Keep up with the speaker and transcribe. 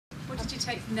did you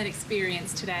take from that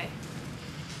experience today?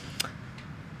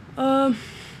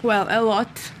 Well, a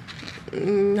lot.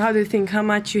 How do you think? How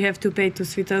much you have to pay to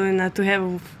Svitolina to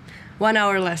have 1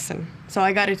 hour lesson? So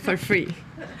I got it for free.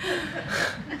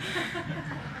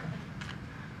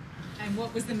 And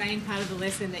what was the main part of the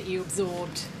lesson that you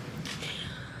absorbed?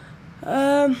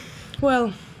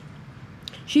 Well,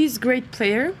 she's a great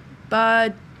player,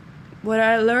 but what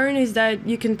I learned is that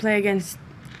you can play against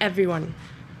everyone.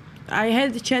 I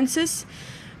had the chances,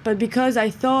 but because I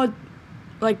thought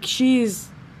like she's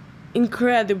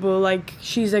incredible, like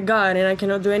she's a god and I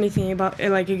cannot do anything about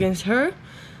like against her,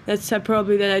 that's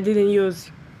probably that I didn't use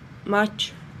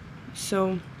much.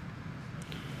 So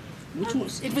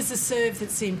it was the serve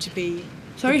that seemed to be.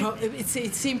 Sorry?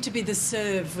 It seemed to be the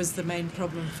serve was the main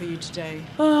problem for you today.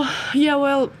 Yeah,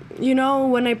 well, you know,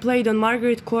 when I played on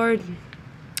Margaret Court,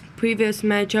 previous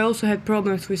match, I also had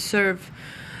problems with serve.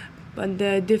 But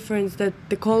the difference that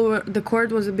the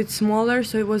court was a bit smaller,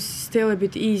 so it was still a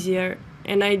bit easier.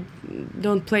 And I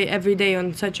don't play every day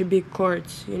on such a big court,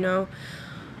 you know.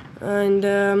 And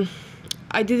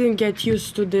I didn't get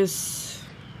used to this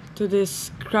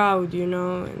crowd, you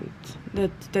know,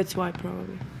 and that's why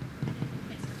probably.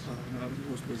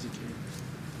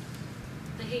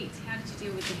 The heat. How did you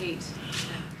deal with the heat?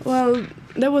 Well,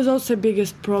 that was also the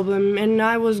biggest problem, and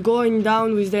I was going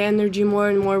down with the energy more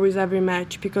and more with every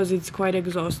match because it's quite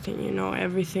exhausting, you know,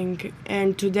 everything.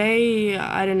 And today,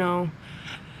 I don't know,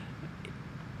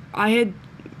 I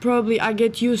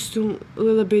get used to a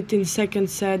little bit in second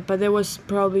set, but that was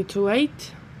probably too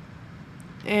late.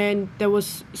 And that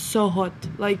was so hot.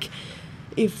 Like,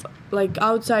 if like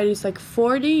outside is like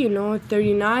 40, you know,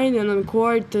 39, and on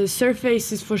court the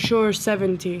surface is for sure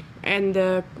 70, and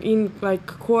in like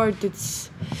court it's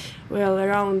well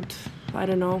around, I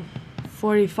don't know,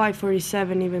 45,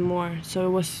 47, even more. So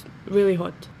it was really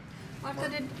hot. Marta,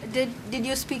 did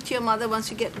you speak to your mother once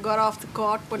you got off the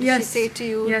court? What did Yes. she say to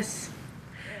you? Yes.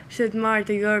 She said,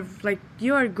 Marta,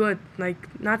 you are good.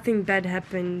 Like nothing bad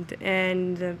happened,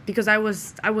 and because I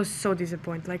was so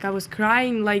disappointed. Like I was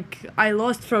crying, like I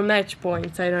lost from match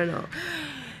points. I don't know,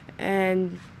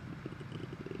 and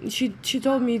she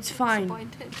told me it's fine.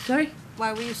 Disappointed? Sorry?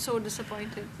 Why were you so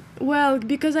disappointed? Well,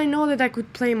 because I know that I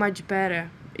could play much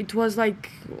better. It was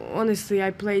like, honestly,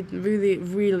 I played really,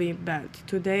 really bad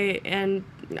today, and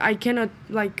I cannot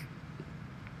like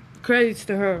credits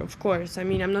to her, of course. I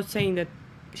mean, I'm not saying that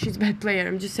she's a bad player.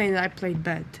 I'm just saying that I played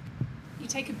bad. You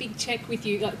take a big check with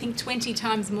you, I think 20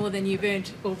 times more than you've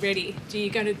earned already. Do you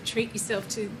going to treat yourself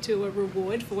to a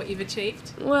reward for what you've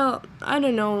achieved? Well, I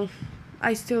don't know.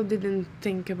 I still didn't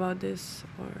think about this.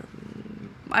 Or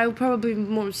I'll probably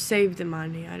more save the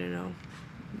money. I don't know.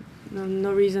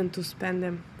 No reason to spend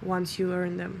them once you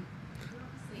earn them.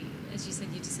 Obviously, as you said,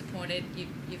 you're disappointed.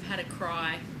 You've had a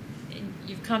cry. And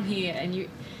you've come here and you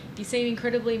seem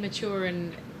incredibly mature,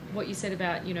 and what you said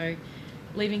about, you know,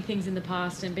 leaving things in the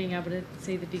past and being able to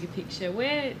see the bigger picture.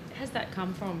 Where has that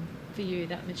come from for you,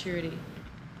 that maturity?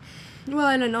 Well,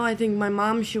 I don't know. I think my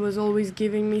mom, she was always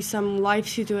giving me some life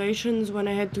situations when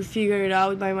I had to figure it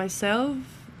out by myself.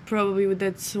 Probably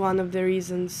that's one of the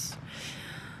reasons.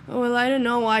 Well, I don't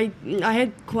know. I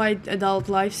had quite adult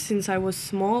life since I was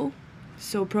small,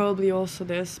 so probably also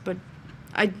this, but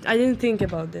I didn't think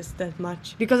about this that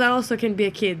much because I also can be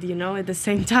a kid, you know, at the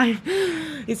same time.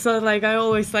 It's not like I'm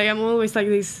always like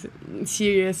this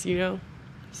serious, you know.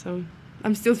 So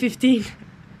I'm still 15. Can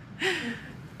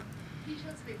you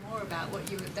tell us a bit more about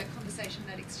that conversation,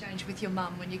 that exchange with your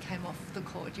mum when you came off the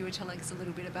court? You were telling us a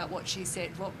little bit about what she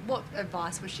said. What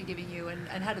advice was she giving you,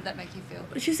 and how did that make you feel?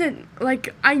 She said,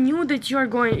 like, I knew that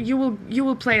you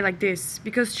will play like this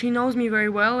because she knows me very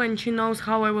well and she knows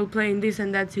how I will play in this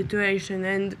and that situation,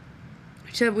 and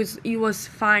she said it was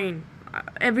fine.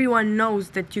 Everyone knows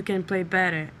that you can play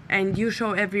better, and you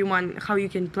show everyone how you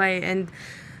can play, and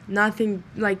nothing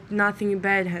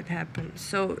bad had happened.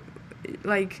 So,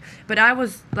 like, but I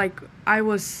was,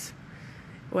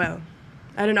 well,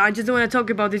 I don't know. I just don't want to talk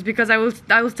about this because I will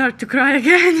start to cry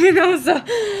again, you know. So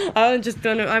I just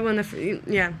don't know. I want to,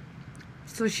 yeah.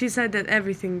 So she said that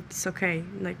everything's okay.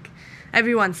 Like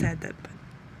everyone said that. But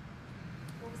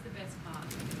What was the best part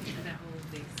about all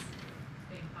of this,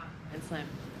 being part of Grand Slam?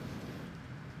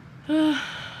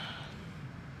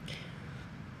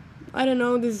 I don't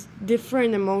know, these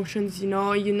different emotions, you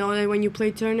know that when you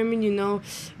play tournament, you know,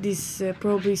 this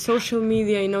probably social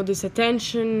media, you know, this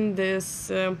attention,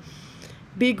 this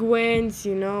big wins,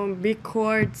 you know, big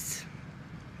courts.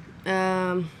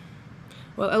 Well,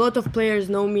 a lot of players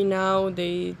know me now.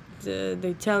 They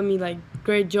tell me like,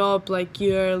 great job, like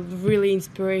you're really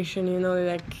inspiration, you know,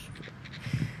 like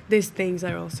these things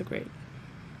are also great.